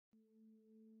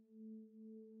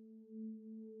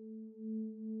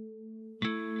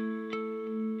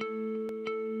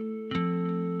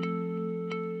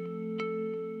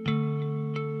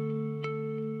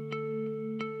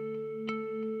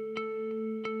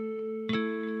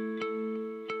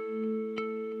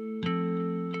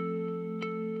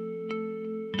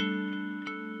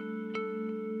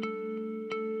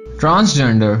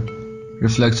Transgender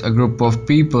reflects a group of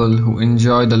people who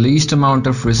enjoy the least amount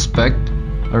of respect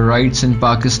or rights in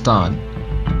Pakistan.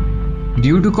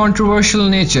 Due to controversial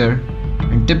nature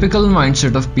and typical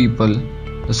mindset of people,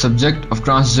 the subject of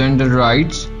transgender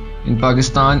rights in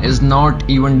Pakistan is not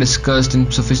even discussed in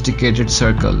sophisticated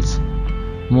circles.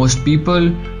 Most people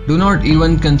do not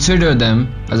even consider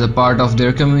them as a part of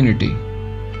their community.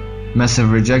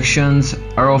 Massive rejections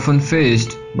are often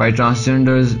faced by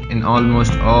transgenders in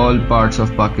almost all parts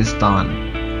of Pakistan.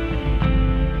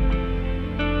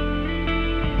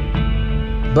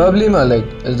 Bubbly Malik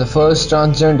is the first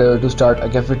transgender to start a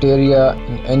cafeteria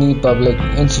in any public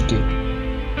institute.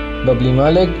 Bubbly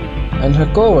Malik and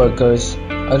her co-workers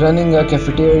are running a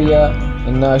cafeteria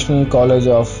in National College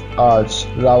of Arts,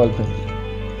 Rawalpindi,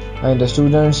 and the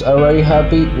students are very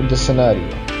happy with the scenario.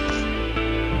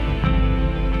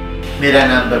 मेरा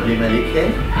नाम बबली मलिक है।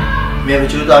 मैं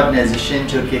वजूद organisation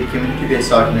जो कि community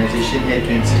based organisation है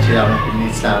twin city Rawalpindi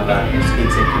Islamabad में उसकी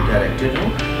एग्जीक्यूटिव डायरेक्टर हूँ।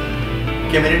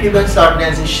 कम्युनिटी बेस्ड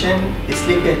ऑर्गेनाइजेशन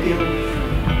इसलिए कहती हूँ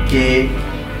कि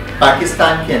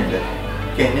पाकिस्तान के अंदर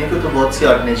कहने को तो बहुत सी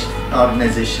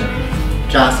ऑर्गेनाइजेशन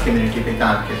ट्रांस कम्युनिटी पे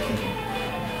काम करती हैं,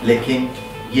 लेकिन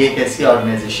ये एक ऐसी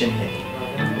ऑर्गेनाइजेशन है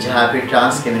जहाँ पे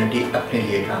ट्रांस कम्युनिटी अपने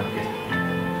लिए काम करती है।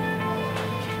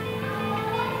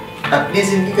 अपनी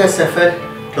ज़िंदगी का सफ़र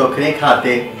ठोकरें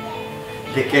खाते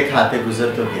धक्के खाते गुजर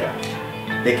तो गया,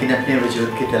 लेकिन अपने वजूद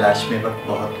की तलाश में वक्त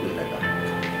बहुत दूर लगा।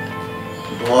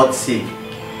 बहुत सी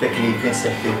तकलीफ़ें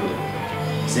सहते हुए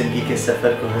ज़िंदगी के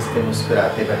सफ़र को हंसते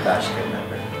मुस्कुराते बर्दाश्त करना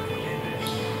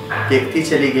पड़ा। देखती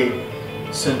चली गई,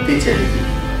 सुनती चली गई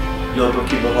लोगों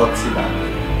की बहुत सी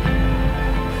बातें।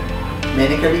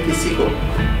 मैंने कभी किसी को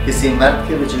किसी मर्द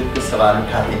के वजूद पे सवाल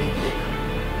उठाते नहीं देखा,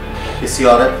 किसी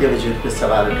औरत के वजूद पे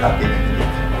सवाल उठाते नहीं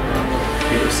देखा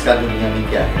कि उसका दुनिया में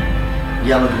क्या है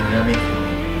या वो दुनिया में क्यों है।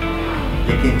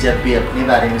 लेकिन जब भी अपने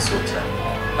बारे में सोचा,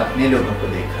 अपने लोगों को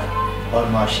देखा और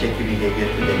माशरे की बिहेवियर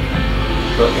को देखा,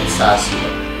 तो एहसास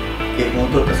हुआ कि हूँ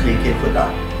तो तख्लीक़ खुदा,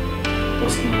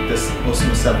 उस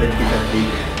मुसव्विर की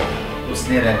तख्लीक़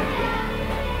उसने रंग दिया,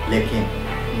 लेकिन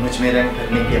मुझ में रंग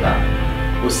भरने के बाद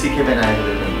उसी के बनाए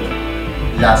हुए रंग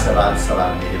लासवाल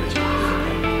सवाल मेरे वजूद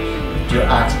में जो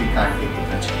आज भी कांटे की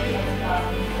तरह चलती हैं।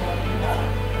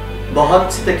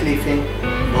 बहुत सी तकलीफ़ें,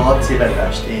 बहुत सी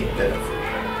बर्दाश्तें एक तरफ,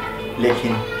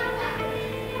 लेकिन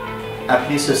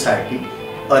अपनी सोसाइटी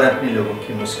और अपने लोगों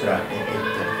की मुस्कुराहटें एक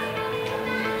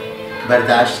तरफ।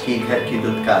 बर्दाश्त की घर की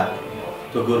दुदकार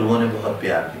तो गुरुओं ने बहुत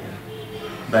प्यार दिया,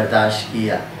 बर्दाश्त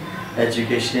किया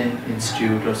एजुकेशन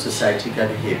इंस्टीट्यूट और सोसाइटी का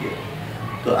बिहेवियर,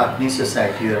 तो अपनी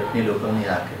सोसाइटी और अपने लोगों ने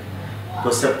आकर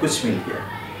वो सब कुछ मिल गया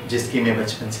जिसकी मैं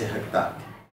बचपन से हकदार थी।